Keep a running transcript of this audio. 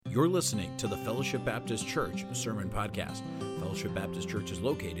You're listening to the Fellowship Baptist Church Sermon Podcast. Fellowship Baptist Church is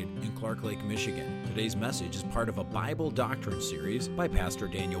located in Clark Lake, Michigan. Today's message is part of a Bible doctrine series by Pastor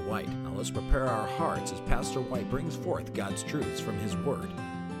Daniel White. Now let's prepare our hearts as Pastor White brings forth God's truths from His Word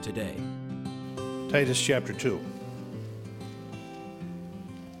today. Titus chapter 2.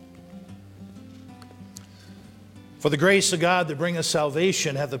 For the grace of God that bringeth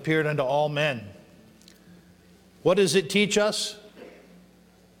salvation hath appeared unto all men. What does it teach us?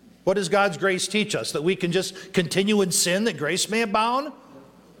 What does God's grace teach us? That we can just continue in sin that grace may abound?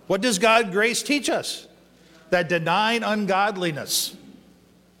 What does God's grace teach us? That denying ungodliness.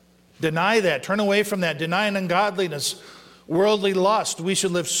 Deny that. Turn away from that. Denying ungodliness. Worldly lust. We should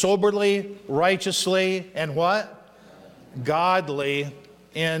live soberly, righteously, and what? Godly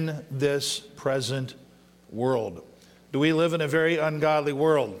in this present world. Do we live in a very ungodly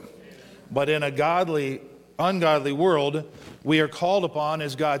world? But in a ungodly world, we are called upon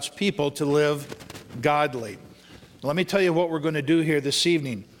as God's people to live godly. Let me tell you what we're going to do here this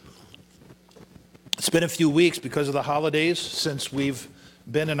evening. It's been a few weeks because of the holidays since we've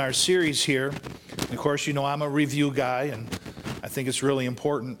been in our series here. And of course, you know I'm a review guy, and I think it's really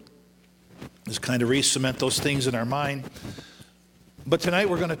important to kind of re-cement those things in our mind. But tonight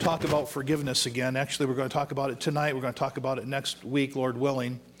we're going to talk about forgiveness again. Actually, we're going to talk about it tonight. We're going to talk about it next week, Lord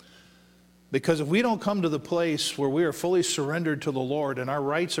willing. Because if we don't come to the place where we are fully surrendered to the Lord and our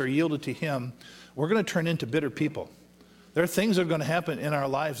rights are yielded to Him, we're going to turn into bitter people. There are things that are going to happen in our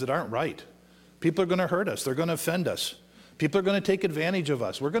lives that aren't right. People are going to hurt us. They're going to offend us. People are going to take advantage of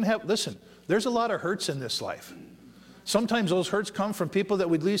us. Listen, there's a lot of hurts in this life. Sometimes those hurts come from people that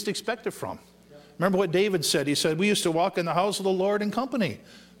we'd least expect it from. Remember what David said. He said, we used to walk in the house of the Lord in company,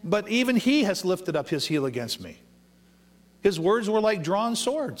 but even He has lifted up His heel against me. His words were like drawn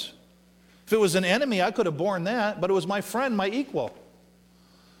swords. If it was an enemy, I could have borne that, but it was my friend, my equal.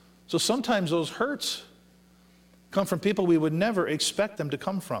 So sometimes those hurts come from people we would never expect them to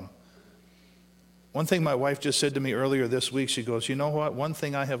come from. One thing my wife just said to me earlier this week, she goes, you know what? One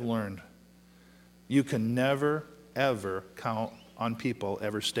thing I have learned, you can never, ever count on people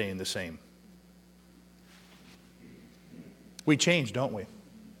ever staying the same. We change, don't we?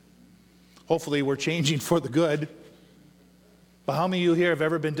 Hopefully we're changing for the good. But how many of you here have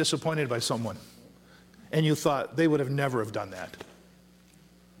ever been disappointed by someone and you thought they would have never have done that?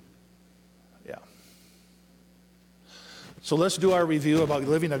 Yeah. So let's do our review about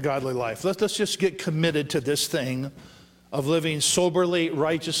living a godly life. Let's just get committed to this thing of living soberly,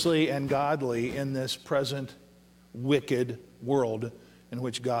 righteously, and godly in this present wicked world in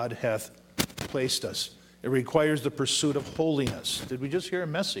which God hath placed us. It requires the pursuit of holiness. Did we just hear a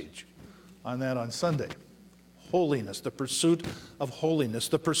message on that on Sunday? Holiness, the pursuit of holiness,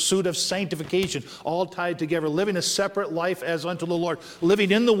 the pursuit of sanctification, all tied together, living a separate life as unto the Lord,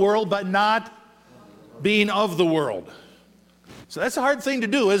 living in the world but not being of the world. So that's a hard thing to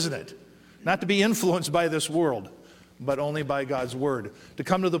do, isn't it? Not to be influenced by this world, but only by God's word. To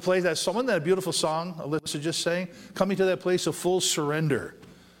come to the place, wasn't that a beautiful song Alyssa just sang? Coming to that place of full surrender.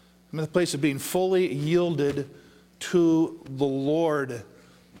 I'm in the place of being fully yielded to the Lord.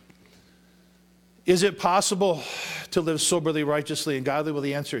 Is it possible to live soberly, righteously, and godly? Well,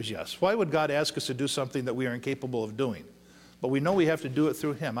 the answer is yes. Why would God ask us to do something that we are incapable of doing? But we know we have to do it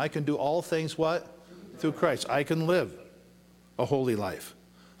through Him. I can do all things, what? Through Christ. I can live a holy life.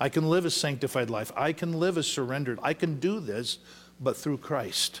 I can live a sanctified life. I can live a surrendered. I can do this, but through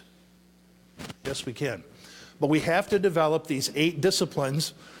Christ. Yes, we can. But we have to develop these 8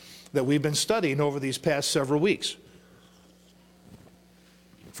 disciplines that we've been studying over these past several weeks.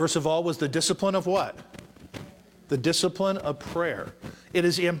 First of all was the discipline of what? The discipline of prayer. It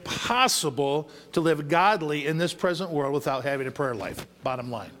is impossible to live godly in this present world without having a prayer life, bottom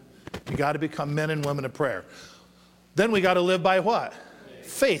line. You got to become men and women of prayer. Then we got to live by what?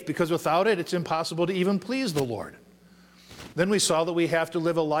 Faith, because without it, it's impossible to even please the Lord. Then we saw that we have to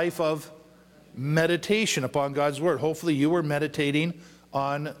live a life of meditation upon God's Word. Hopefully you were meditating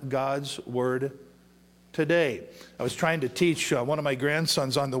on God's Word today. I was trying to teach one of my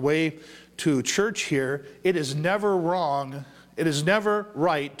grandsons on the way to church here. It is never wrong, it is never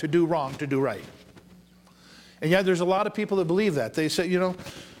right to do wrong to do right. And yet there's a lot of people that believe that. They say,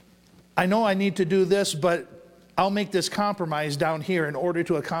 I know I need to do this, but I'll make this compromise down here in order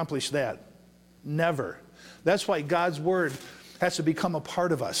to accomplish that. Never. That's why God's Word has to become a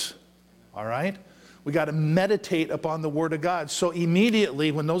part of us. All right? We got to meditate upon the Word of God. So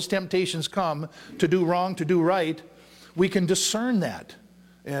immediately when those temptations come to do wrong, to do right, we can discern that.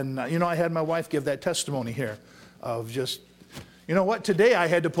 And, I had my wife give that testimony here of just, today I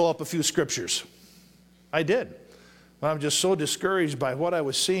had to pull up a few scriptures. I did. I'm just so discouraged by what I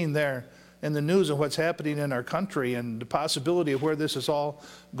was seeing there in the news and what's happening in our country and the possibility of where this is all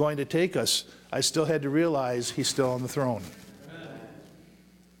going to take us. I still had to realize he's still on the throne.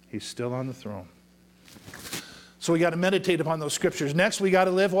 He's still on the throne. So we got to meditate upon those scriptures. Next, we got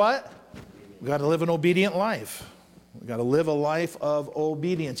to live what? We got to live an obedient life. We got to live a life of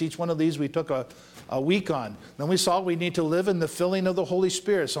obedience. Each one of these we took a week on. Then we saw we need to live in the filling of the Holy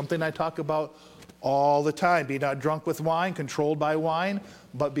Spirit, something I talk about all the time. Be not drunk with wine, controlled by wine,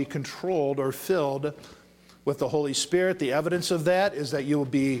 but be controlled or filled with the Holy Spirit. The evidence of that is that you will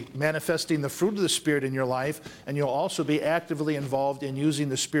be manifesting the fruit of the Spirit in your life, and you'll also be actively involved in using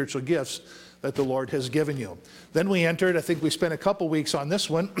the spiritual gifts that the Lord has given you. Then we entered, I think we spent a couple weeks on this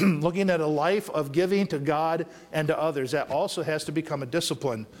one, looking at a life of giving to God and to others. That also has to become a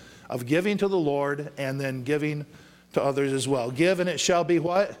discipline of giving to the Lord and then giving to others as well. Give and it shall be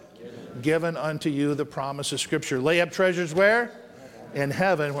what? Given unto you, the promise of Scripture. Lay up treasures where? In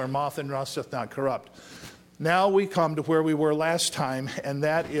heaven, where moth and rust doth not corrupt. Now we come to where we were last time, and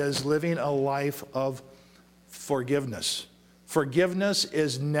that is living a life of forgiveness. Forgiveness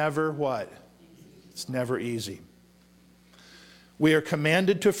is never what? It's never easy. We are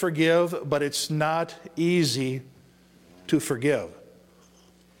commanded to forgive, but it's not easy to forgive.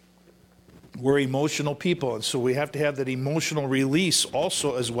 We're emotional people, and so we have to have that emotional release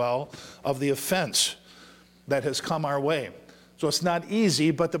also as well of the offense that has come our way. So it's not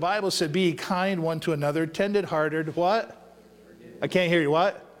easy, but the Bible said, be kind one to another, tender-hearted, what? I can't hear you,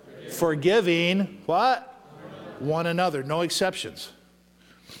 what? Forgiving, what? One another, no exceptions.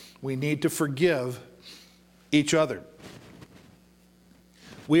 We need to forgive each other.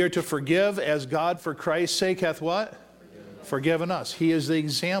 We are to forgive as God for Christ's sake hath what? Forgiven us. He is the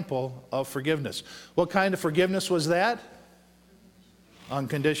example of forgiveness. What kind of forgiveness was that?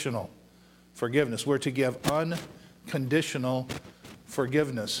 Unconditional forgiveness. We're to give unconditional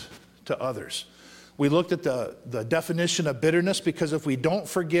forgiveness to others. We looked at the definition of bitterness, because if we don't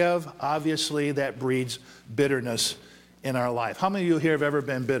forgive, obviously that breeds bitterness in our life. How many of you here have ever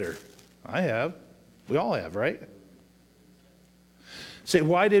been bitter? I have. We all have, right? Say,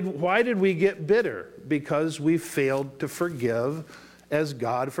 why did we get bitter? Because we failed to forgive as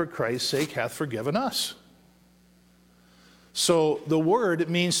God for Christ's sake hath forgiven us. So the word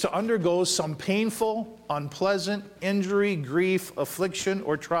means to undergo some painful, unpleasant injury, grief, affliction,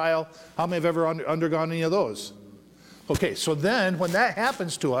 or trial. How many have ever undergone any of those? Okay, so then when that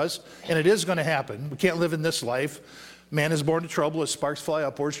happens to us, and it is going to happen, we can't live in this life. Man is born to trouble as sparks fly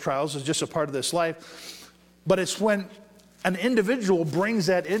upwards. Trials is just a part of this life. But it's when an individual brings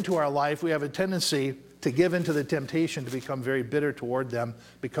that into our life, we have a tendency to give into the temptation to become very bitter toward them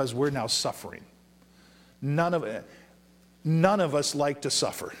because we're now suffering. None of us like to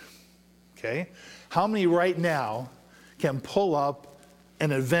suffer. Okay? How many right now can pull up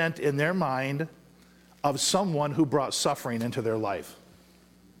an event in their mind of someone who brought suffering into their life?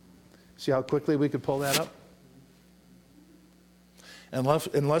 See how quickly we could pull that up?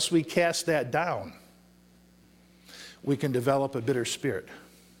 Unless we cast that down, we can develop a bitter spirit.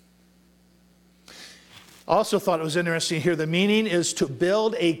 Also thought it was interesting here. The meaning is to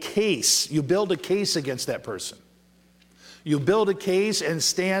build a case. You build a case against that person. You build a case and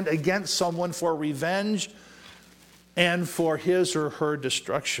stand against someone for revenge and for his or her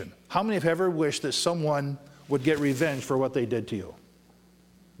destruction. How many have ever wished that someone would get revenge for what they did to you?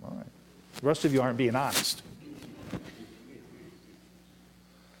 All right. The rest of you aren't being honest.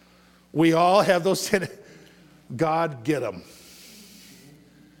 We all have those God, get them.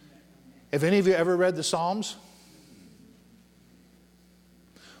 Have any of you ever read the Psalms?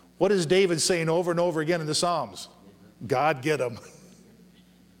 What is David saying over and over again in the Psalms? God, get them.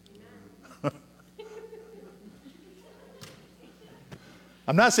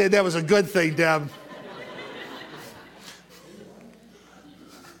 I'm not saying that was a good thing, Deb.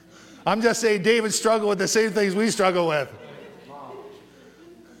 I'm just saying David struggled with the same things we struggle with.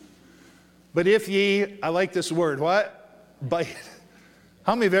 But if ye, I like this word, what? Bite.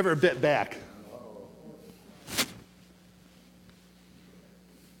 How many have ever bit back?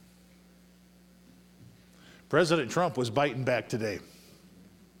 President Trump was biting back today.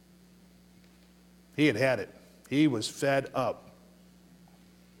 He had it. He was fed up.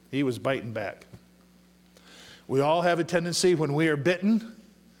 He was biting back. We all have a tendency when we are bitten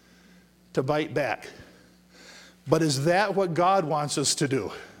to bite back. But is that what God wants us to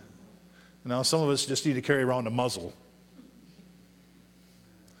do? Now, some of us just need to carry around a muzzle.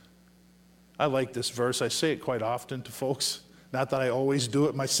 I like this verse. I say it quite often to folks. Not that I always do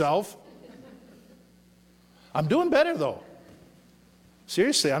it myself. I'm doing better, though.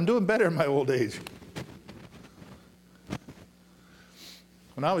 Seriously, I'm doing better in my old age.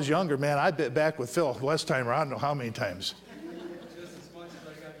 When I was younger, man, I bit back with Phil Westheimer, I don't know how many times. Just as much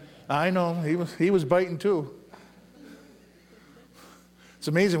as I got. I know, he was biting too. It's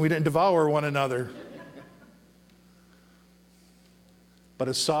amazing we didn't devour one another. But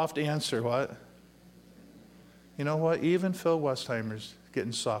a soft answer, what? You know what? Even Phil Westheimer's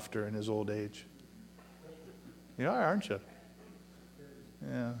getting softer in his old age. You are, aren't you?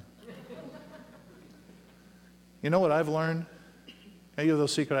 Yeah. You know what I've learned? Any of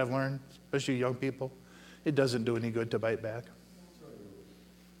those secrets I've learned, especially young people? It doesn't do any good to bite back.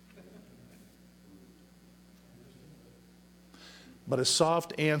 But a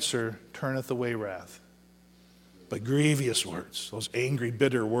soft answer turneth away wrath. But grievous words, those angry,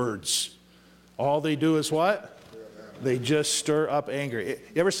 bitter words, all they do is what? They just stir up anger. You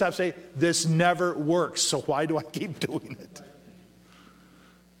ever stop saying, this never works, so why do I keep doing it?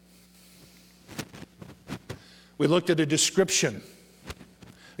 We looked at a description.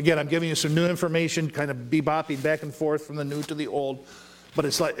 Again, I'm giving you some new information, kind of bebopping back and forth from the new to the old. But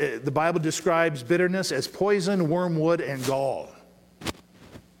it's like the Bible describes bitterness as poison, wormwood, and gall.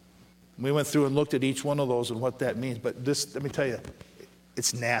 We went through and looked at each one of those and what that means. But this, let me tell you,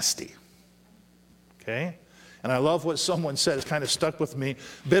 it's nasty. Okay? And I love what someone said. It's kind of stuck with me.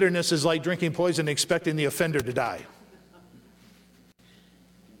 Bitterness is like drinking poison and expecting the offender to die.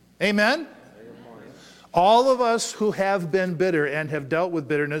 Amen? All of us who have been bitter and have dealt with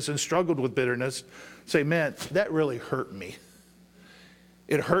bitterness and struggled with bitterness say, man, that really hurt me.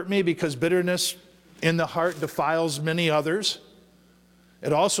 It hurt me because bitterness in the heart defiles many others.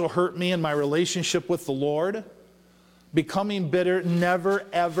 It also hurt me in my relationship with the Lord. Becoming bitter never,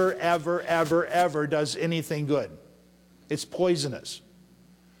 ever, ever, ever, ever does anything good. It's poisonous.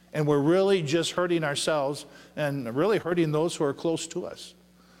 And we're really just hurting ourselves and really hurting those who are close to us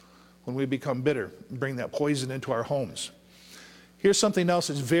when we become bitter and bring that poison into our homes. Here's something else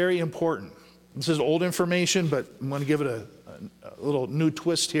that's very important. This is old information, but I'm going to give it a little new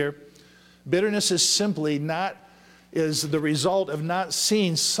twist here. Bitterness is simply is the result of not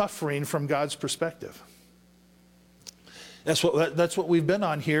seeing suffering from God's perspective. That's what we've been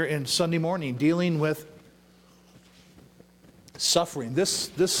on here in Sunday morning, dealing with suffering.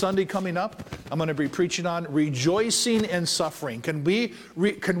 This Sunday coming up, I'm going to be preaching on rejoicing in suffering. Can we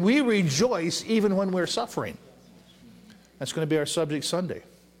rejoice even when we're suffering? That's going to be our subject Sunday.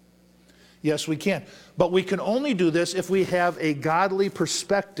 Yes, we can. But we can only do this if we have a godly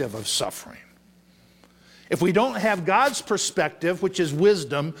perspective of suffering. If we don't have God's perspective, which is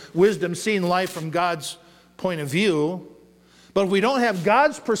wisdom seeing life from God's point of view, but if we don't have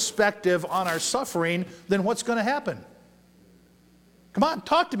God's perspective on our suffering, then what's going to happen? Come on,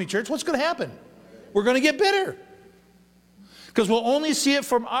 talk to me, church. What's going to happen? We're going to get bitter. Because we'll only see it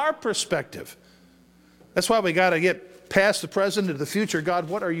from our perspective. That's why we got to get past the present to the future. God,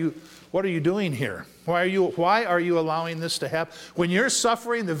 what are you doing here? Why are you allowing this to happen? When you're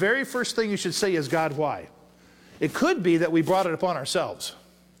suffering, the very first thing you should say is, God, why? It could be that we brought it upon ourselves.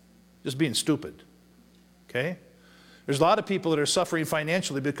 Just being stupid. Okay? There's a lot of people that are suffering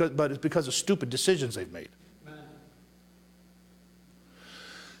financially, but it's because of stupid decisions they've made. Amen.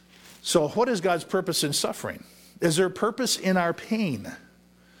 So what is God's purpose in suffering? Is there a purpose in our pain?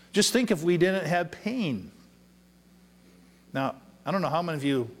 Just think if we didn't have pain. Now, I don't know how many of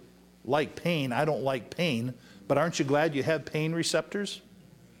you like pain. I don't like pain. But aren't you glad you have pain receptors?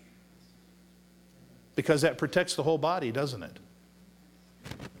 Because that protects the whole body, doesn't it?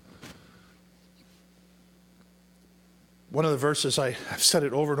 One of the verses, I've said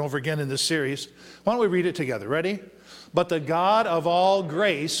it over and over again in this series. Why don't we read it together? Ready? But the God of all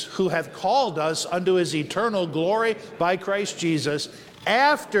grace, who hath called us unto his eternal glory by Christ Jesus,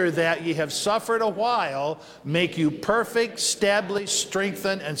 after that ye have suffered a while, make you perfect, establish,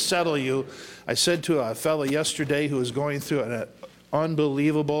 strengthen, and settle you. I said to a fellow yesterday who was going through an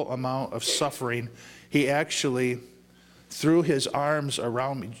unbelievable amount of suffering, he actually threw his arms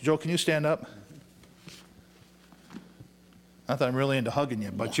around me. Joe, can you stand up? Not that I'm really into hugging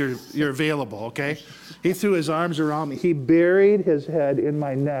you, but you're available, okay? He threw his arms around me. He buried his head in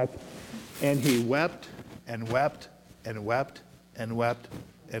my neck, and he wept and wept and wept and wept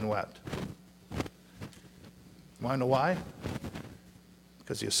and wept. Want to know why?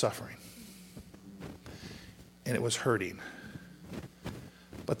 Because he was suffering. And it was hurting.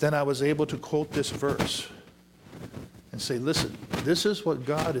 But then I was able to quote this verse and say, listen, this is what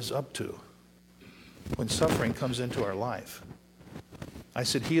God is up to when suffering comes into our life. I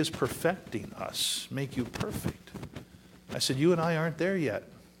said, he is perfecting us, make you perfect. I said, you and I aren't there yet.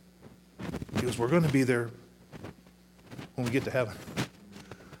 He goes, we're going to be there when we get to heaven.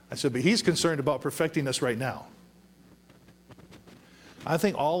 I said, but he's concerned about perfecting us right now. I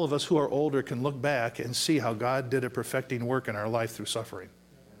think all of us who are older can look back and see how God did a perfecting work in our life through suffering.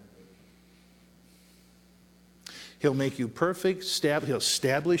 He'll make you perfect, he'll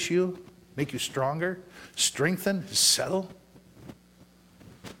establish you, make you stronger, strengthen, settle.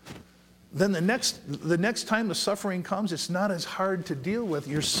 Then the next time the suffering comes, it's not as hard to deal with.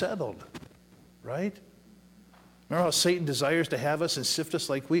 You're settled, right? Remember how Satan desires to have us and sift us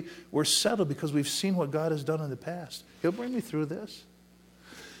like we're settled because we've seen what God has done in the past. He'll bring me through this.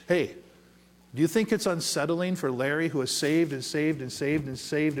 Hey, do you think it's unsettling for Larry, who has saved and saved and saved and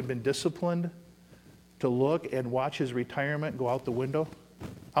saved and been disciplined, to look and watch his retirement go out the window?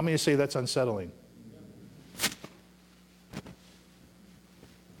 How many say that's unsettling?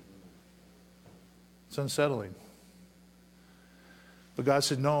 It's unsettling. But God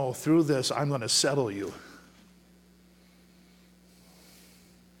said, no, through this, I'm going to settle you.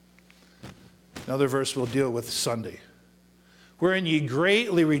 Another verse we'll deal with Sunday. Wherein ye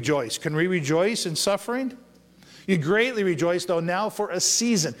greatly rejoice. Can we rejoice in suffering? You greatly rejoice, though now for a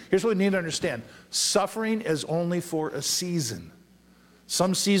season. Here's what we need to understand. Suffering is only for a season.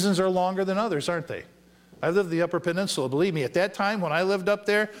 Some seasons are longer than others, aren't they? I lived the Upper Peninsula. Believe me, at that time when I lived up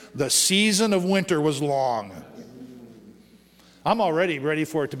there, the season of winter was long. I'm already ready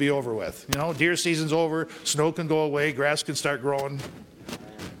for it to be over with. You know, deer season's over, snow can go away, grass can start growing.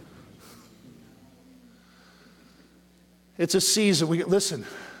 It's a season. Listen,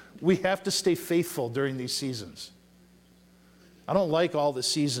 we have to stay faithful during these seasons. I don't like all the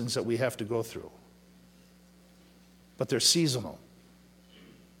seasons that we have to go through, but they're seasonal.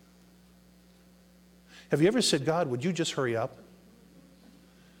 Have you ever said, God, would you just hurry up?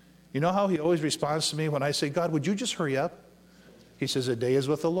 You know how he always responds to me when I say, God, would you just hurry up? He says, a day is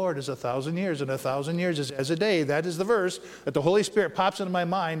with the Lord is 1,000 years, and 1,000 years is as a day. That is the verse that the Holy Spirit pops into my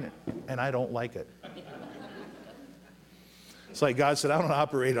mind, and I don't like it. It's like God said, I don't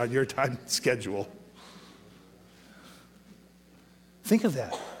operate on your time schedule. Think of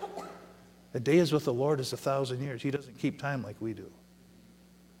that. A day is with the Lord is 1,000 years. He doesn't keep time like we do.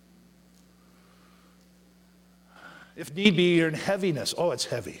 If need be, you're in heaviness. Oh, it's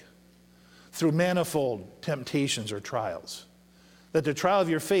heavy. Through manifold temptations or trials. That the trial of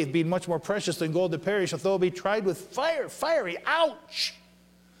your faith, being much more precious than gold that perisheth, though it be tried with fire, fiery, ouch,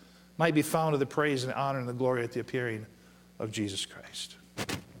 might be found to the praise and honor and the glory at the appearing of Jesus Christ.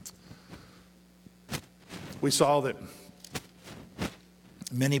 We saw that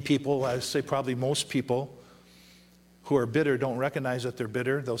many people, I say probably most people, who are bitter don't recognize that they're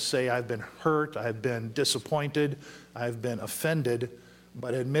bitter. They'll say, I've been hurt, I've been disappointed, I've been offended,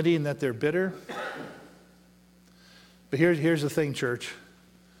 but admitting that they're bitter. But here's the thing, church.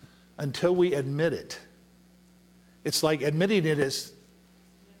 Until we admit it, it's like admitting it is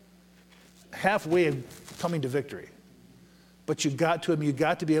halfway in coming to victory. But you got to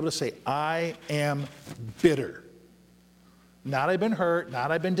be able to say, I am bitter. Not I've been hurt,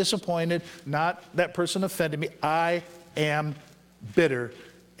 not I've been disappointed, not that person offended me. I am bitter,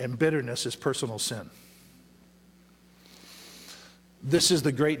 and bitterness is personal sin. This is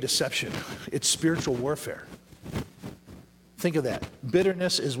the great deception. It's spiritual warfare. Think of that.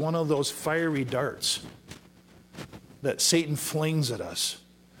 Bitterness is one of those fiery darts that Satan flings at us.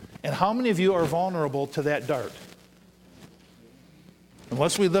 And how many of you are vulnerable to that dart?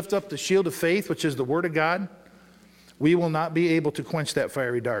 Unless we lift up the shield of faith, which is the Word of God, we will not be able to quench that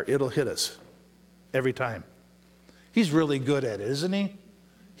fiery dart. It'll hit us every time. He's really good at it, isn't he?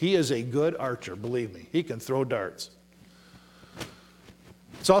 He is a good archer, believe me. He can throw darts.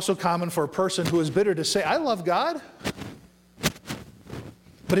 It's also common for a person who is bitter to say, I love God.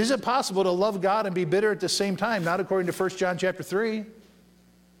 But is it possible to love God and be bitter at the same time? Not according to 1 John chapter 3.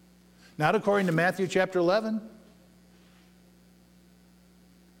 Not according to Matthew chapter 11.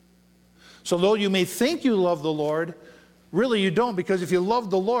 So though you may think you love the Lord, really you don't, because if you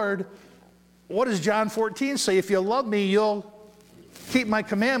love the Lord, what does John 14 say? If you love me, you'll keep my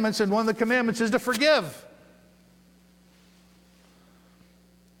commandments, and one of the commandments is to forgive.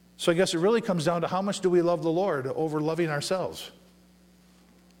 So I guess it really comes down to how much do we love the Lord over loving ourselves.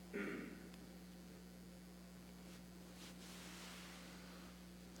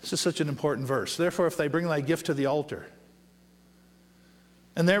 This is such an important verse. Therefore, if they bring thy gift to the altar,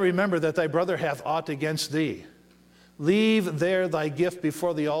 and there remember that thy brother hath aught against thee, leave there thy gift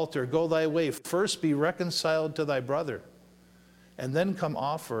before the altar, go thy way. First be reconciled to thy brother, and then come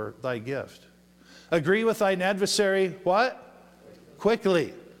offer thy gift. Agree with thine adversary, what?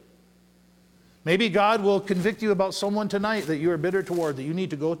 Quickly. Maybe God will convict you about someone tonight that you are bitter toward, that you need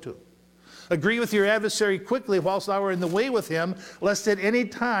to go to. Agree with your adversary quickly whilst thou art in the way with him, lest at any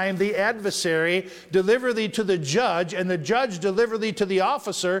time the adversary deliver thee to the judge, and the judge deliver thee to the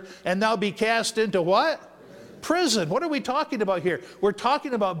officer, and thou be cast into what? Prison. What are we talking about here? We're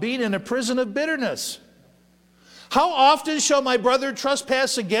talking about being in a prison of bitterness. How often shall my brother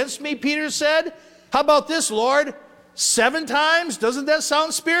trespass against me, Peter said. How about this, Lord? 7 times? Doesn't that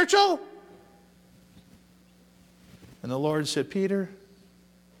sound spiritual? And the Lord said, Peter.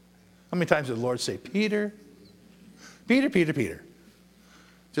 How many times did the Lord say, Peter? Peter, Peter, Peter.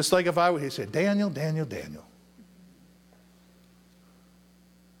 Just like if I would, he said, Daniel, Daniel, Daniel.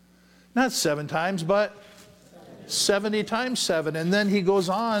 Not 7 times, but 70 times 7. And then he goes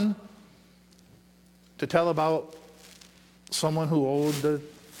on to tell about someone who owed the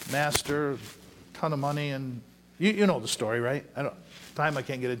master a ton of money. And you know the story, right? I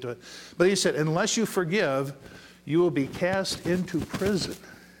can't get into it. But he said, unless you forgive, you will be cast into prison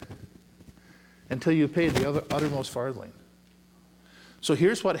until you pay the uttermost farthing. So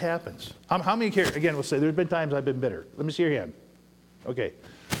here's what happens. How many here, again, will say, there's been times I've been bitter. Let me see your hand. Okay.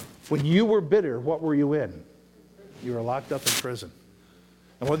 When you were bitter, what were you in? You were locked up in prison.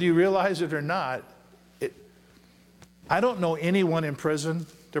 And whether you realize it or not, I don't know anyone in prison.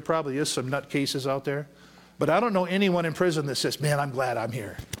 There probably is some nutcases out there. But I don't know anyone in prison that says, man, I'm glad I'm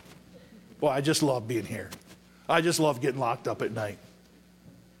here. Well, I just love being here. I just love getting locked up at night.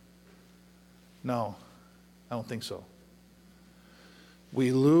 No, I don't think so.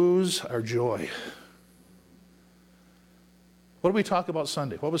 We lose our joy. What did we talk about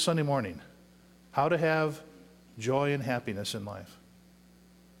Sunday? What was Sunday morning? How to have joy and happiness in life.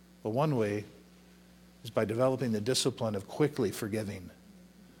 Well, one way is by developing the discipline of quickly forgiving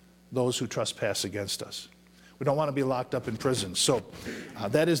those who trespass against us. We don't want to be locked up in prison. So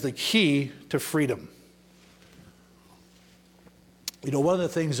that is the key to freedom. You know, one of the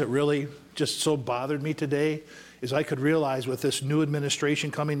things that really just so bothered me today is I could realize with this new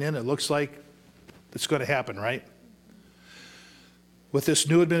administration coming in, it looks like it's going to happen, right? With this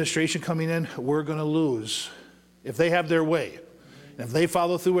new administration coming in, we're going to lose. If they have their way, and if they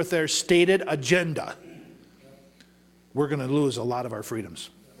follow through with their stated agenda, we're going to lose a lot of our freedoms.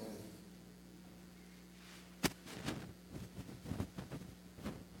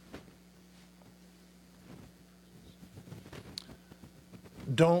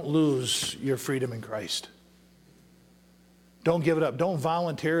 Don't lose your freedom in Christ. Don't give it up. Don't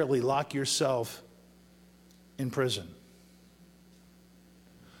voluntarily lock yourself in prison.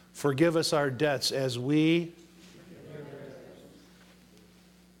 Forgive us our debts as we...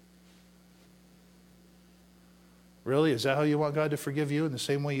 Really? Is that how you want God to forgive you, in the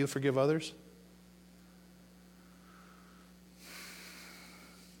same way you forgive others?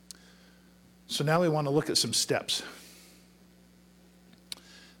 So now we want to look at some steps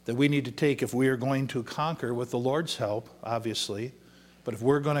that we need to take if we are going to conquer, with the Lord's help, obviously, but if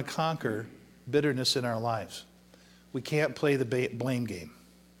we're going to conquer bitterness in our lives. We can't play the blame game.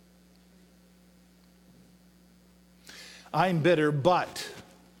 I'm bitter, but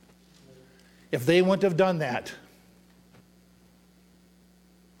if they wouldn't have done that,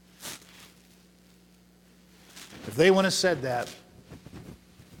 if they wouldn't have said that,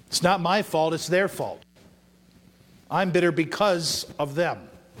 it's not my fault, it's their fault. I'm bitter because of them.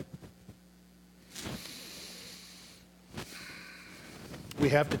 We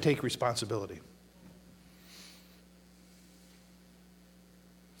have to take responsibility.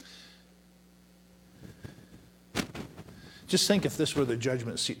 Just think if this were the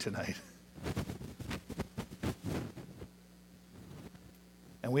judgment seat tonight.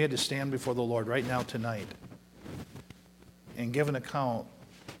 And we had to stand before the Lord right now tonight and give an account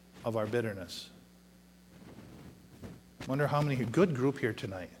of our bitterness. Wonder how many, good group here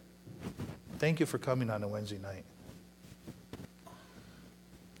tonight. Thank you for coming on a Wednesday night.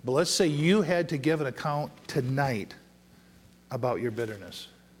 But let's say you had to give an account tonight about your bitterness.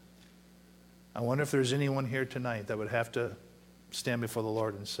 I wonder if there's anyone here tonight that would have to stand before the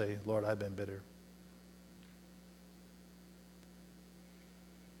Lord and say, Lord, I've been bitter.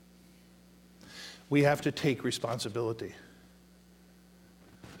 We have to take responsibility.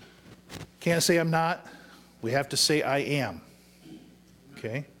 Can't say I'm not. We have to say I am.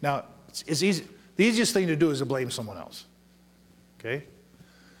 Okay? Now, it's easy. The easiest thing to do is to blame someone else. Okay?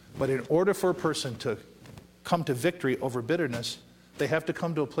 But in order for a person to come to victory over bitterness, they have to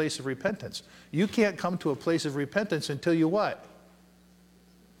come to a place of repentance. You can't come to a place of repentance until you what?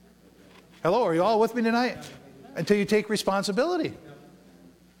 Hello, are you all with me tonight? Until you take responsibility.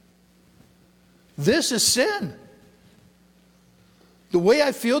 This is sin. The way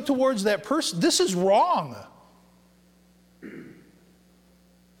I feel towards that person, this is wrong.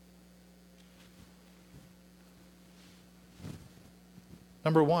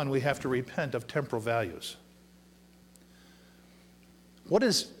 Number one, we have to repent of temporal values. What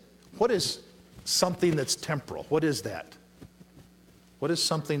is something that's temporal? What is that? What is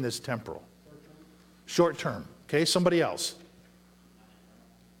something that's temporal? Short term. Okay, somebody else.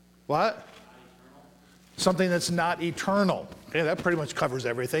 What? Something that's not eternal. Okay, that pretty much covers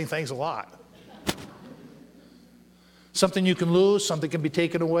everything. Thanks a lot. Something you can lose, something can be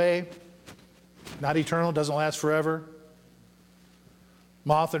taken away. Not eternal, doesn't last forever.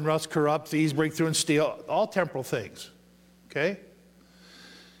 Moth and rust corrupt, thieves break through and steal. All temporal things. Okay?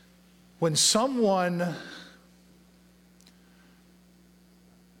 When someone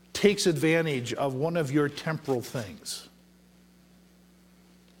takes advantage of one of your temporal things,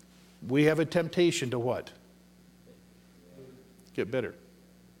 we have a temptation to what? Get bitter.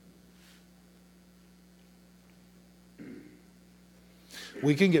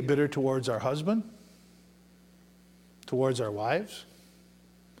 We can get bitter towards our husband, towards our wives,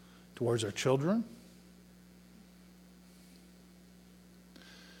 towards our children.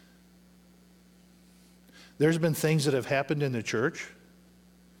 There's been things that have happened in the church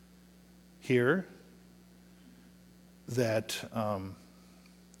here that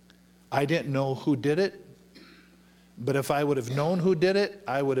I didn't know who did it, but if I would have known who did it,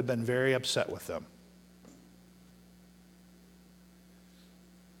 I would have been very upset with them.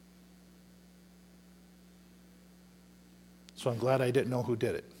 So I'm glad I didn't know who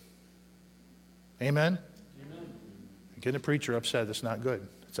did it. Amen? Amen. Getting a preacher upset, that's not good.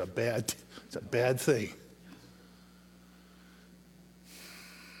 It's a bad thing.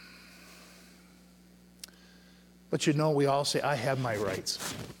 But you know, we all say, I have my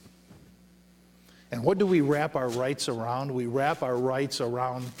rights. And what do we wrap our rights around? We wrap our rights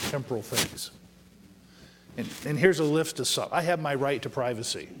around temporal things. And here's a list of some. I have my right to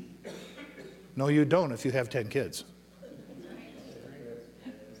privacy. No, you don't if you have 10 kids.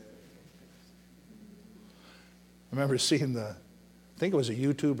 I remember seeing I think it was a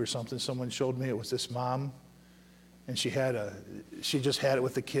YouTube or something, someone showed me, it was this mom, and she just had it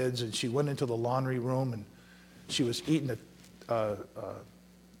with the kids, and she went into the laundry room, and she was eating a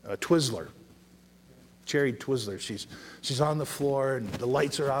Twizzler, cherry Twizzler. She's on the floor, and the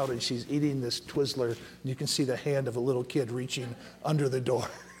lights are out, and she's eating this Twizzler, and you can see the hand of a little kid reaching under the door.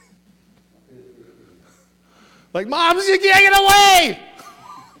 Like, Mom, you can't get away!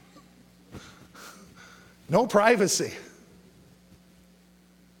 No privacy.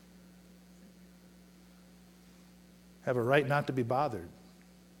 Have a right not to be bothered.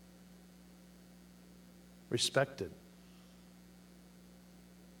 Respected.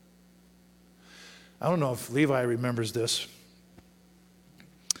 I don't know if Levi remembers this.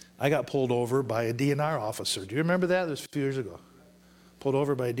 I got pulled over by a DNR officer. Do you remember that? This was a few years ago. Pulled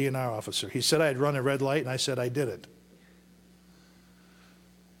over by a DNR officer. He said I had run a red light, and I said I didn't.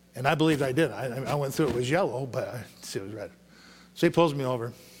 And I believed I did. I went through it. It was yellow, but I see it was red. So he pulls me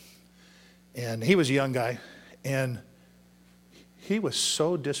over. And he was a young guy. And he was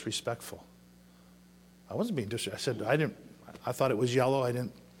so disrespectful. I wasn't being disrespectful. I said, I thought it was yellow. I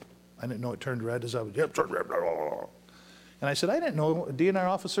didn't know it turned red as I was, yep, turned red. And I said, I didn't know a DNR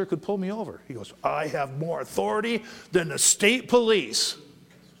officer could pull me over. He goes, I have more authority than the state police.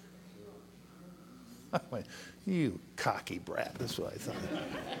 I went, you cocky brat. That's what I thought.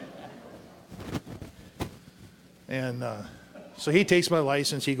 And so he takes my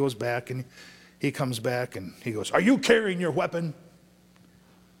license. He goes back, and he comes back, and he goes, are you carrying your weapon?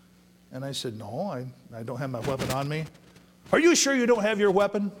 And I said, no, I don't have my weapon on me. Are you sure you don't have your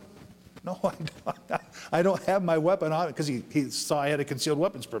weapon? No, I don't have my weapon on it, because he saw I had a concealed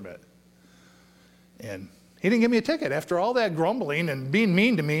weapons permit. And he didn't give me a ticket after all that grumbling and being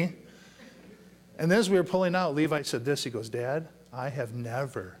mean to me. And then as we were pulling out, Levi said this. He goes, Dad, I have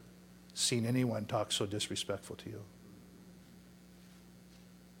never seen anyone talk so disrespectful to you.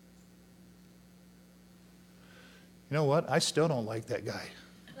 You know what? I still don't like that guy.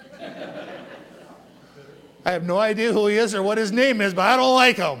 I have no idea who he is or what his name is, but I don't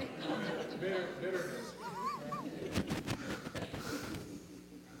like him.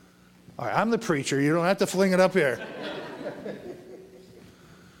 All right, I'm the preacher. You don't have to fling it up here.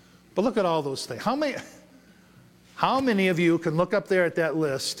 But look at all those things. How many of you can look up there at that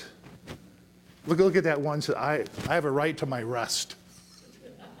list? Look at that one. So I have a right to my rest.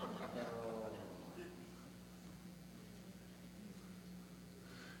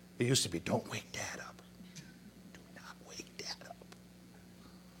 It used to be, don't wake Dad up. Do not wake Dad up.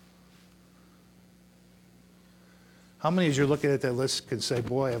 How many, as you're looking at that list, can say,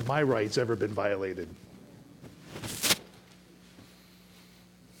 boy, have my rights ever been violated?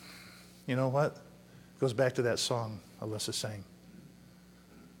 You know what? It goes back to that song Alyssa sang.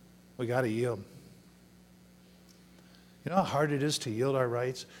 We got to yield. You know how hard it is to yield our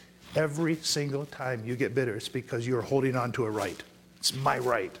rights? Every single time you get bitter, it's because you're holding on to a right. It's my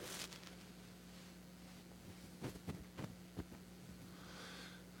right.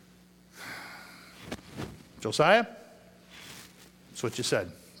 Josiah, that's what you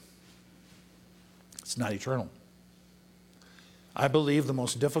said. It's not eternal. I believe the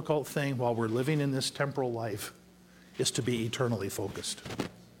most difficult thing while we're living in this temporal life is to be eternally focused.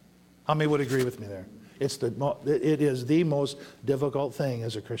 How many would agree with me there? It is the most difficult thing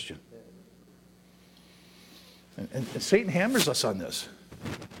as a Christian. And Satan hammers us on this.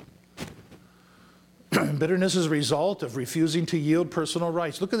 Bitterness is a result of refusing to yield personal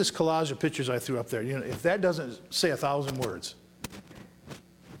rights. Look at this collage of pictures I threw up there. You know, if that doesn't say 1,000 words,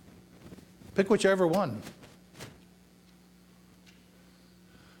 pick whichever one.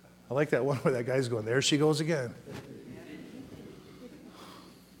 I like that one where that guy's going, there she goes again.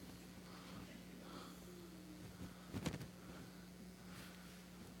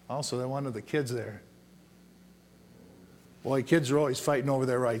 Also, that one of the kids there. Boy, kids are always fighting over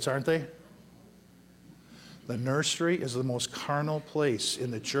their rights, aren't they? The nursery is the most carnal place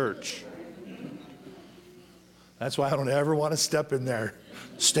in the church. That's why I don't ever want to step in there.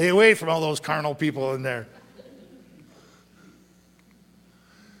 Stay away from all those carnal people in there.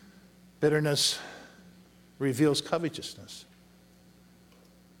 Bitterness reveals covetousness.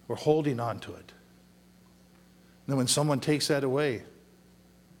 We're holding on to it. And then when someone takes that away,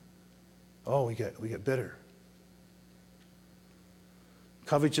 we get bitter.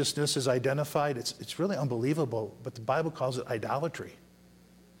 Covetousness is identified. It's really unbelievable, but the Bible calls it idolatry.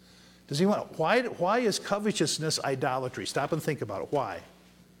 Why is covetousness idolatry? Stop and think about it. Why?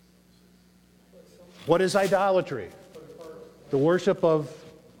 What is idolatry? The worship of,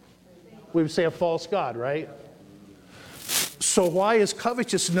 we would say, a false god, right? So why is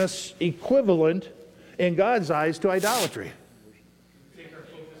covetousness equivalent in God's eyes to idolatry?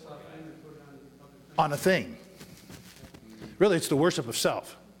 On a thing. Really, it's the worship of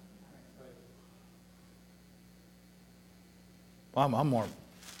self. I'm more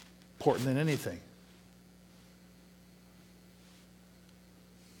important than anything.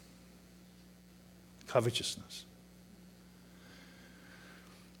 Covetousness.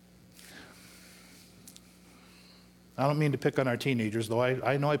 I don't mean to pick on our teenagers, though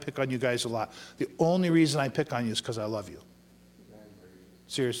I know I pick on you guys a lot. The only reason I pick on you is because I love you.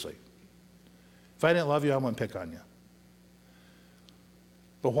 Seriously. If I didn't love you, I wouldn't pick on you.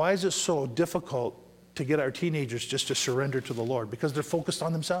 But why is it so difficult to get our teenagers just to surrender to the Lord? Because they're focused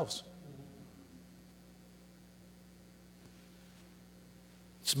on themselves.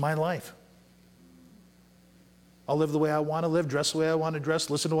 It's my life. I'll live the way I want to live, dress the way I want to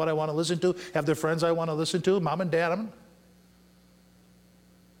dress, listen to what I want to listen to, have the friends I want to listen to, mom and dad.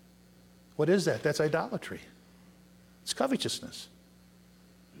 What is that? That's idolatry. It's covetousness.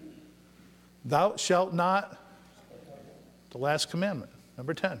 Thou shalt not, the last commandment.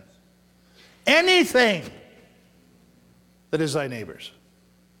 Number 10. Anything that is thy neighbor's.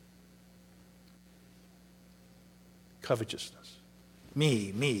 Covetousness.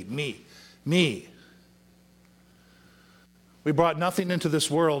 Me. We brought nothing into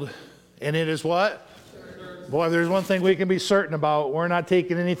this world, and it is what? Boy, there's one thing we can be certain about. We're not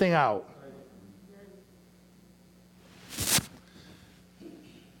taking anything out.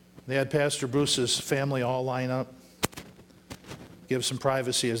 They had Pastor Bruce's family all line up, give some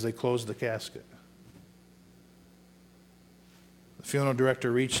privacy as they closed the casket. The funeral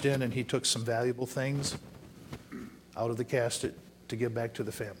director reached in and he took some valuable things out of the casket to give back to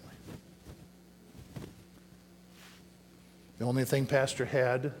the family. The only thing Pastor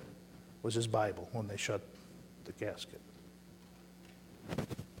had was his Bible when they shut the casket.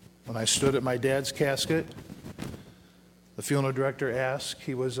 When I stood at my dad's casket, the funeral director asked,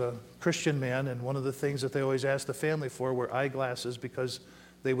 he was a Christian man, and one of the things that they always asked the family for were eyeglasses, because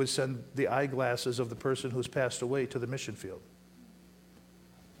they would send the eyeglasses of the person who's passed away to the mission field.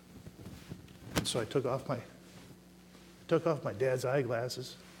 And so I took off my dad's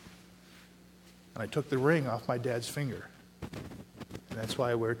eyeglasses, and I took the ring off my dad's finger. And that's why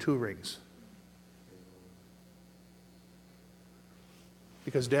I wear 2 rings.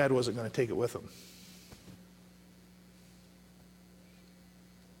 Because Dad wasn't going to take it with him.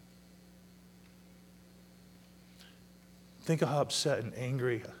 Think of how upset and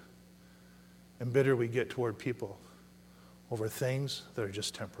angry and bitter we get toward people over things that are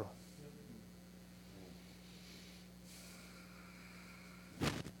just temporal.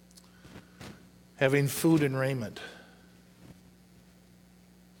 Having food and raiment,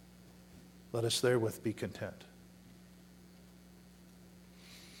 let us therewith be content.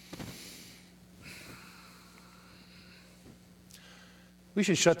 We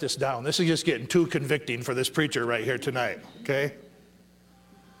should shut this down. This is just getting too convicting for this preacher right here tonight, okay?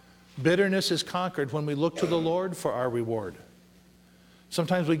 Bitterness is conquered when we look to the Lord for our reward.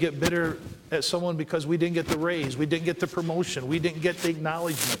 Sometimes we get bitter at someone because we didn't get the raise, we didn't get the promotion, we didn't get the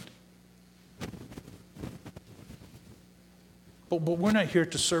acknowledgement. But we're not here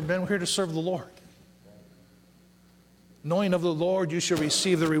to serve men, we're here to serve the Lord. Knowing of the Lord, you shall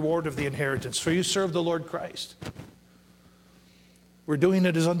receive the reward of the inheritance, for you serve the Lord Christ. We're doing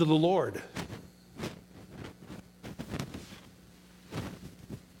it as unto the Lord.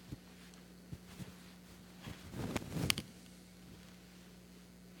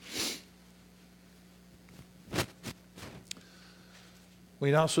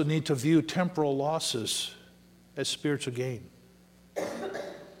 We also need to view temporal losses as spiritual gain.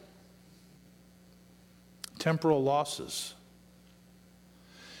 Temporal losses.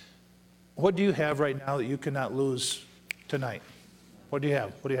 What do you have right now that you cannot lose tonight? What do you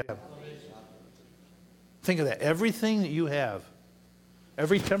have? What do you have? Think of that. Everything that you have,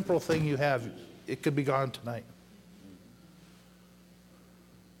 every temporal thing you have, it could be gone tonight.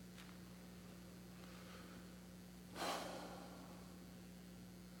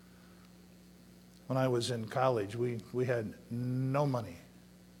 When I was in college, we had no money,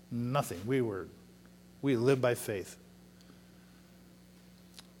 nothing. We lived by faith.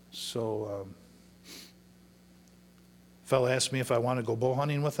 So, a fellow asked me if I wanted to go bow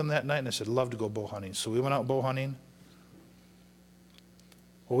hunting with him that night, and I said, love to go bow hunting. So we went out bow hunting.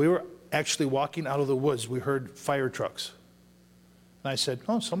 Well, we were actually walking out of the woods. We heard fire trucks. And I said,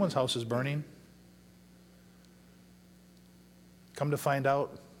 oh, someone's house is burning. Come to find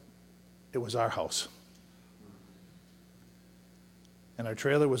out, it was our house. And our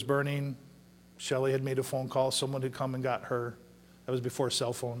trailer was burning. Shelley had made a phone call. Someone had come and got her. That was before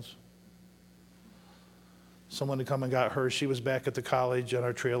cell phones. Someone had come and got her. She was back at the college, and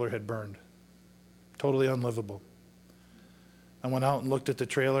our trailer had burned. Totally unlivable. I went out and looked at the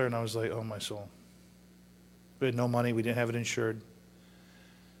trailer, and I was like, oh, my soul. We had no money. We didn't have it insured.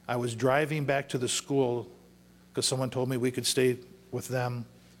 I was driving back to the school because someone told me we could stay with them.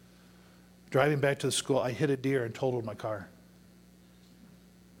 Driving back to the school, I hit a deer and totaled my car.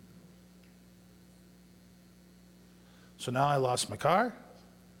 So now I lost my car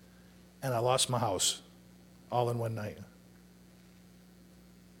and I lost my house all in one night.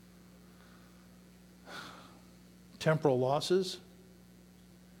 Temporal losses,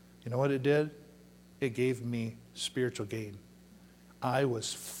 you know what it did? It gave me spiritual gain. I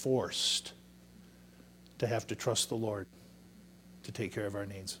was forced to have to trust the Lord to take care of our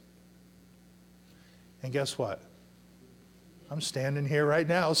needs. And guess what? I'm standing here right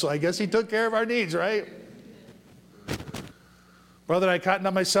now, so I guess he took care of our needs, right? Brother, I caught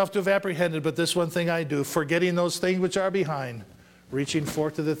not myself to have apprehended, but this one thing I do, forgetting those things which are behind, reaching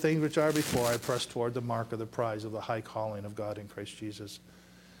forth to the things which are before, I press toward the mark of the prize of the high calling of God in Christ Jesus.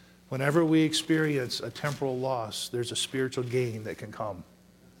 Whenever we experience a temporal loss, there's a spiritual gain that can come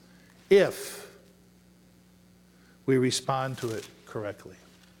if we respond to it correctly.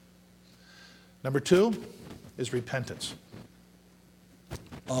 Number 2 is repentance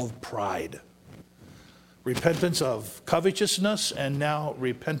of pride. Repentance of covetousness, and now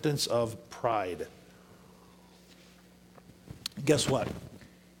repentance of pride. Guess what?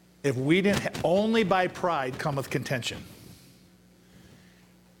 If we didn't, only by pride cometh contention.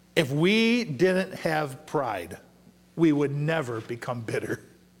 If we didn't have pride, we would never become bitter.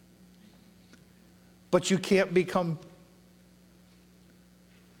 But you can't become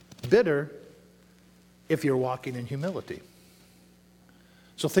bitter if you're walking in humility.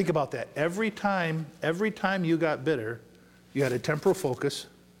 So think about that. Every time you got bitter, you had a temporal focus.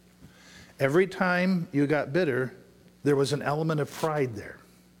 Every time you got bitter, there was an element of pride there.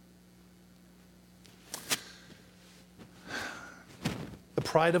 The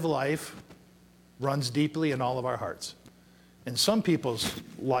pride of life runs deeply in all of our hearts. In some people's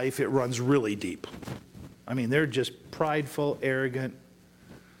life, it runs really deep. I mean, they're just prideful, arrogant,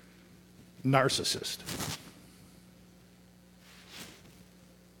 narcissist.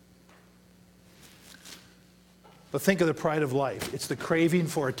 But think of the pride of life. It's the craving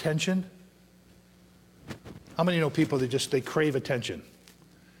for attention. How many know people that they crave attention? You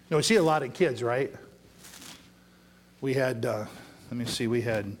know, we see a lot of kids, right? We had, we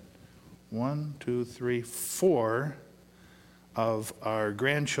had 4 of our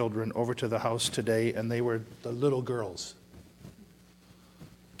grandchildren over to the house today, and they were the little girls.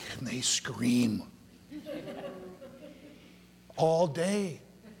 And they scream all day.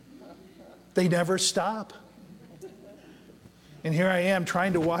 They never stop. And here I am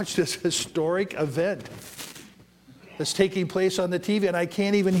trying to watch this historic event that's taking place on the TV, and I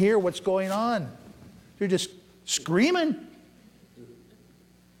can't even hear what's going on. You're just screaming.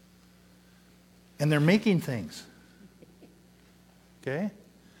 And they're making things. Okay?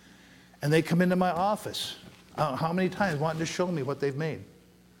 And they come into my office. How many times wanting to show me what they've made?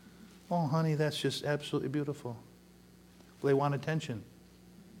 Oh, honey, that's just absolutely beautiful. They want attention.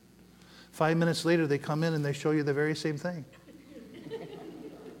 5 minutes later, they come in and they show you the very same thing.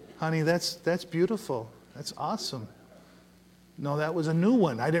 Honey, that's beautiful. That's awesome. No, that was a new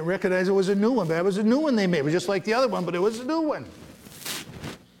one. I didn't recognize it was a new one, but that was a new one they made. It was just like the other one, but it was a new one.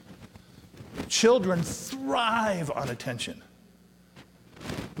 Children thrive on attention.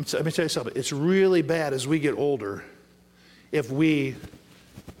 Let me tell you something. It's really bad as we get older if we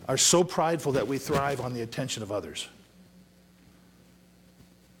are so prideful that we thrive on the attention of others.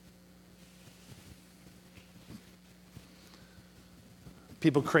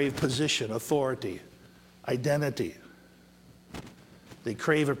 People crave position, authority, identity. They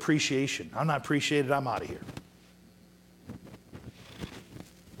crave appreciation. I'm not appreciated, I'm out of here.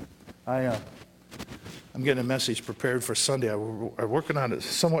 I'm getting a message prepared for Sunday. I'm working on it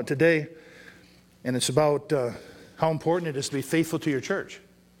somewhat today, and it's about how important it is to be faithful to your church.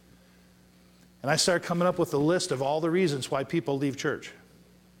 And I started coming up with a list of all the reasons why people leave church.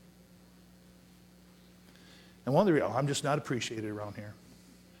 And one of the reasons, I'm just not appreciated around here.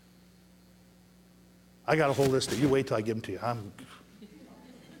 I got a whole list of you wait till I give them to you.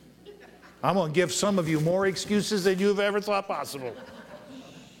 I'm going to give some of you more excuses than you've ever thought possible.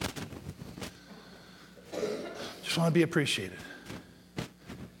 Just want to be appreciated.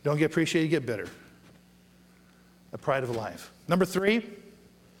 Don't get appreciated, you get bitter. The pride of life. Number 3,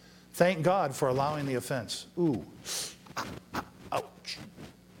 thank God for allowing the offense. Ooh. Ouch.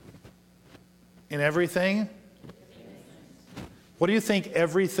 In everything? What do you think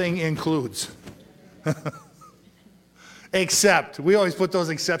everything includes? Except. We always put those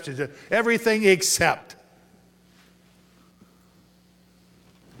exceptions in. Everything except.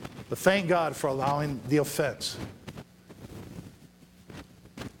 But thank God for allowing the offense.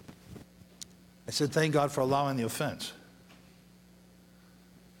 I said, thank God for allowing the offense.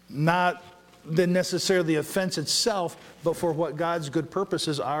 Not necessarily the offense itself, but for what God's good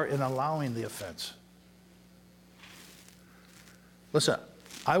purposes are in allowing the offense. Listen,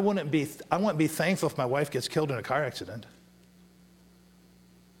 I wouldn't be thankful if my wife gets killed in a car accident.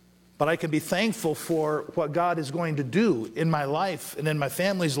 But I can be thankful for what God is going to do in my life and in my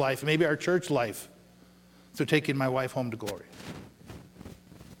family's life, maybe our church life, through taking my wife home to glory.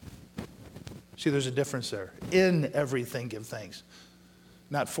 See, there's a difference there. In everything, give thanks.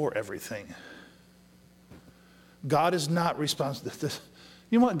 Not for everything. God is not responsible.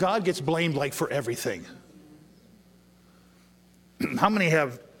 You know what? God gets blamed like for everything. How many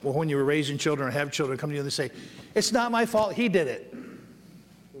have, well, when you were raising children or have children come to you and they say, it's not my fault, he did it.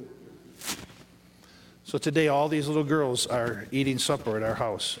 So today all these little girls are eating supper at our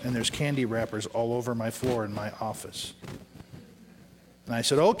house, and there's candy wrappers all over my floor in my office. And I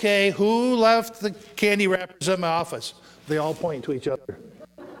said, okay, who left the candy wrappers in my office? They all point to each other.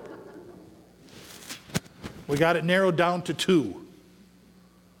 We got it narrowed down to 2.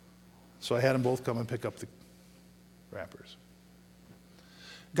 So I had them both come and pick up the wrappers.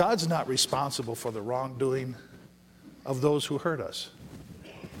 God's not responsible for the wrongdoing of those who hurt us.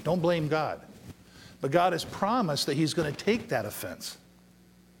 Don't blame God. But God has promised that he's going to take that offense.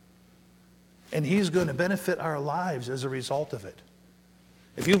 And he's going to benefit our lives as a result of it.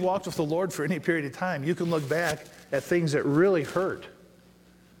 If you've walked with the Lord for any period of time, you can look back at things that really hurt.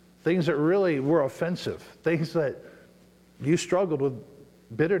 Things that really were offensive. Things that you struggled with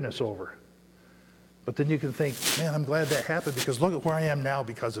bitterness over. But then you can think, man, I'm glad that happened because look at where I am now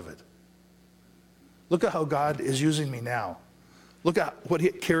because of it. Look at how God is using me now. Look at what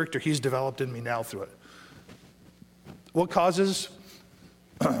character he's developed in me now through it. What causes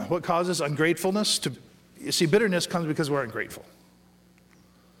ungratefulness? You see, bitterness comes because we're ungrateful.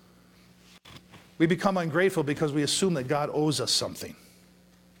 We become ungrateful because we assume that God owes us something.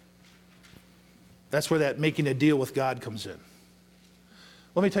 That's where that making a deal with God comes in.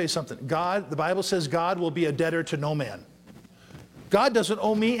 Let me tell you something. God, the Bible says God will be a debtor to no man. God doesn't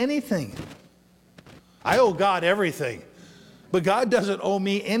owe me anything. I owe God everything. But God doesn't owe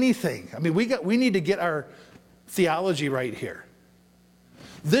me anything. I mean, we need to get our theology right here.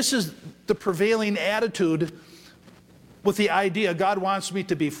 This is the prevailing attitude with the idea God wants me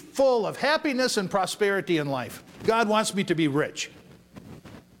to be full of happiness and prosperity in life. God wants me to be rich.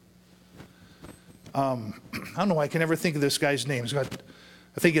 I don't know why I can never think of this guy's name.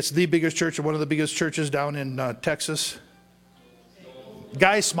 I think it's the biggest church or one of the biggest churches down in Texas.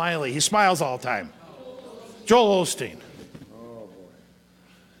 Guy Smiley. He smiles all the time. Joel Osteen.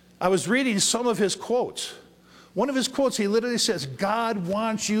 I was reading some of his quotes. One of his quotes, he literally says, God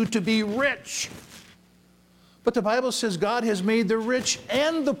wants you to be rich. But the Bible says God has made the rich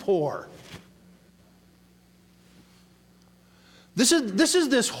and the poor. This is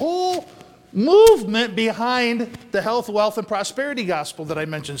this whole movement behind the health, wealth, and prosperity gospel that I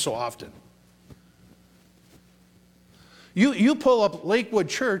mention so often. You pull up Lakewood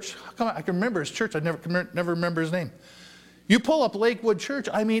Church. How come I can remember his church? I never remember his name. You pull up Lakewood Church.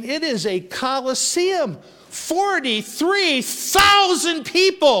 I mean, it is a coliseum. 43,000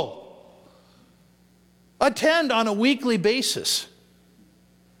 people attend on a weekly basis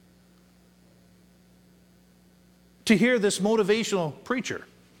to hear this motivational preacher.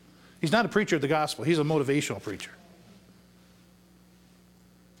 He's not a preacher of the gospel. He's a motivational preacher.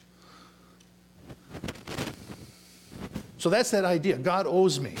 So that's that idea. God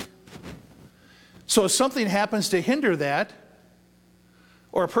owes me. So if something happens to hinder that,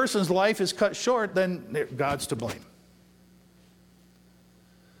 or a person's life is cut short, then God's to blame.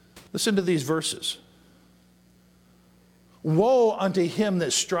 Listen to these verses. Woe unto him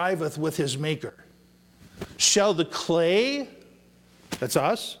that striveth with his maker. Shall the clay, that's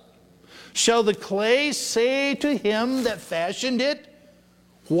us, shall the clay say to him that fashioned it,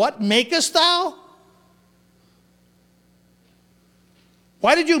 what makest thou?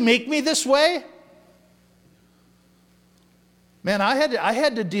 Why did you make me this way? Man, I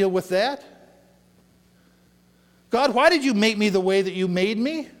had to deal with that. God, why did you make me the way that you made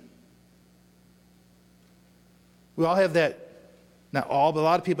me? We all have that, not all, but a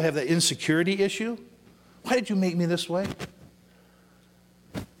lot of people have that insecurity issue. Why did you make me this way?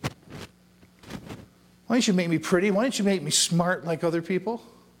 Why didn't you make me pretty? Why didn't you make me smart like other people?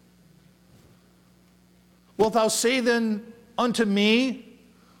 Wilt thou say then unto me,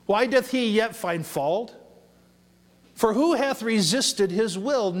 why doth he yet find fault? For who hath resisted his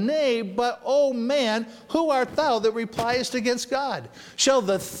will? Nay, but, O man, who art thou that repliest against God? Shall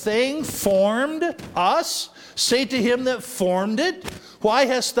the thing formed, us, say to him that formed it, why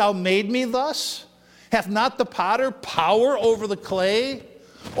hast thou made me thus? Hath not the potter power over the clay,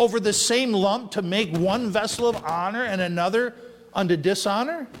 over the same lump, to make one vessel of honor and another unto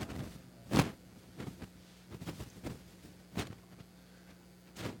dishonor?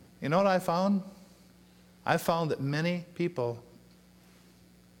 You know what I found? I found that many people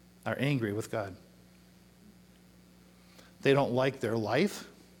are angry with God. They don't like their life.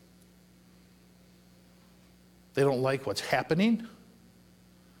 They don't like what's happening.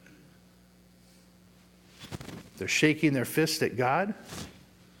 They're shaking their fist at God.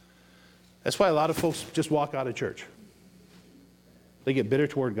 That's why a lot of folks just walk out of church. They get bitter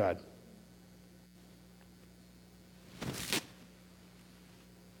toward God.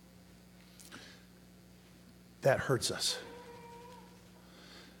 That hurts us.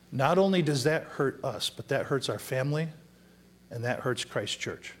 Not only does that hurt us, but that hurts our family, and that hurts Christ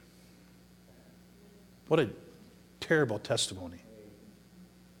Church. What a terrible testimony.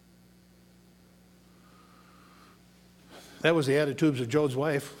 That was the attitudes of Job's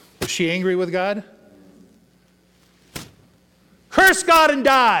wife. Was she angry with God? Curse God and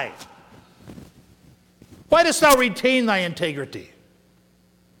die. Why dost thou retain thy integrity?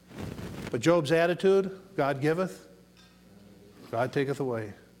 But Job's attitude, God giveth, God taketh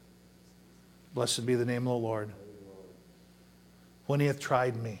away. Blessed be the name of the Lord. When he hath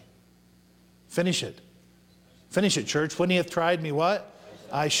tried me. Finish it. Finish it, church. When he hath tried me, what?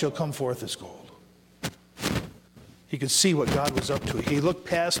 I shall come forth as gold. He could see what God was up to. He looked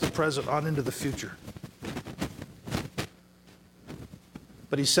past the present on into the future.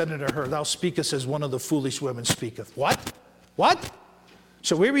 But he said unto her, thou speakest as one of the foolish women speaketh. What? What?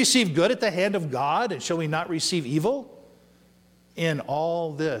 Shall we receive good at the hand of God, and shall we not receive evil? In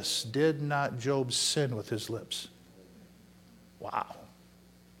all this did not Job sin with his lips. Wow.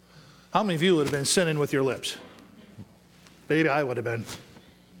 How many of you would have been sinning with your lips? Maybe I would have been.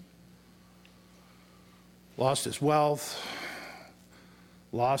 Lost his wealth,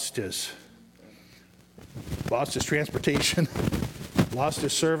 lost his transportation, lost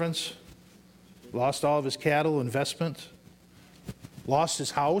his servants, lost all of his cattle, investments, lost his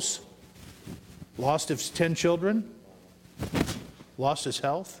house, lost his 10 children, lost his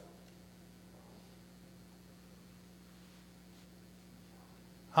health.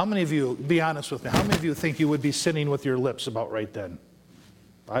 How many of you, be honest with me, how many of you think you would be sinning with your lips about right then?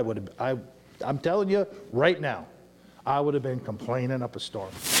 I'm telling you right now, I would have been complaining up a storm.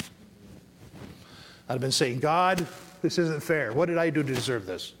 I'd have been saying, God, this isn't fair. What did I do to deserve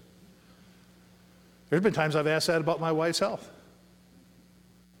this? There's been times I've asked that about my wife's health.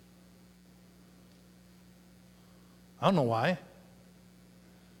 I don't know why. I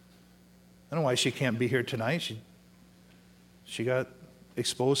don't know why she can't be here tonight. She got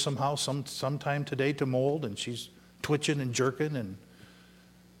exposed somehow sometime today to mold, and she's twitching and jerking. And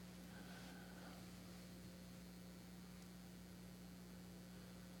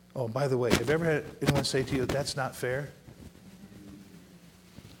oh, by the way, have you ever had anyone say to you, that's not fair?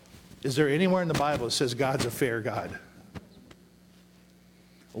 Is there anywhere in the Bible that says God's a fair God?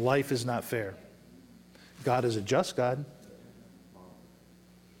 Life is not fair. God is a just God,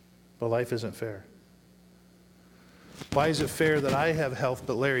 but life isn't fair. Why is it fair that I have health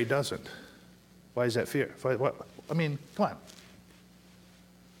but Larry doesn't? Why is that fair? I mean, come on.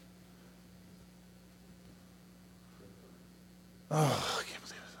 Oh, I can't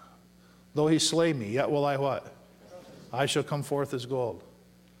believe it. Though he slay me, yet will I what? I shall come forth as gold.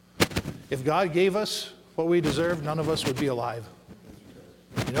 If God gave us what we deserve, none of us would be alive.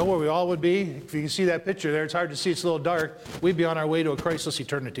 You know where we all would be? If you can see that picture there, it's hard to see, it's a little dark. We'd be on our way to a Christless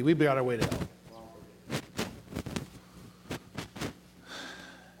eternity. We'd be on our way to hell.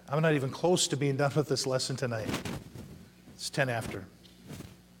 I'm not even close to being done with this lesson tonight. It's 10 after.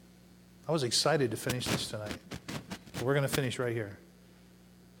 I was excited to finish this tonight. But we're going to finish right here.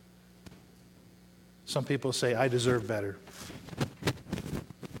 Some people say, I deserve better.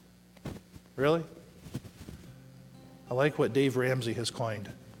 Really? I like what Dave Ramsey has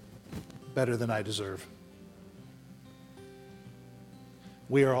coined. Better than I deserve.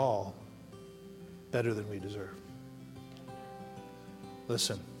 We are all better than we deserve.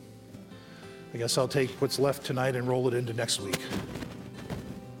 Listen, I guess I'll take what's left tonight and roll it into next week.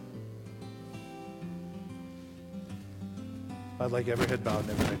 I'd like every head bowed and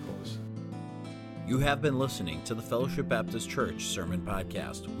every eye closed. You have been listening to the Fellowship Baptist Church Sermon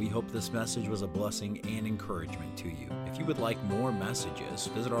Podcast. We hope this message was a blessing and encouragement to you. If you would like more messages,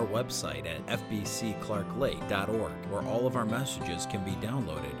 visit our website at fbcclarklake.org, where all of our messages can be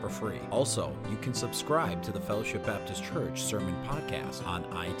downloaded for free. Also, you can subscribe to the Fellowship Baptist Church Sermon Podcast on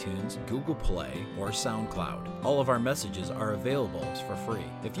iTunes, Google Play, or SoundCloud. All of our messages are available for free.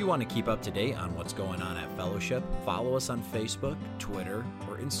 If you want to keep up to date on what's going on at Fellowship, follow us on Facebook, Twitter,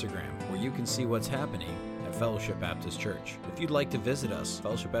 or Instagram, where you can see what's happening at Fellowship Baptist Church. If you'd like to visit us,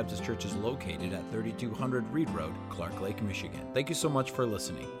 Fellowship Baptist Church is located at 3200 Reed Road, Clark Lake, Michigan. Thank you so much for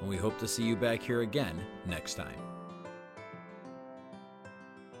listening, and we hope to see you back here again next time.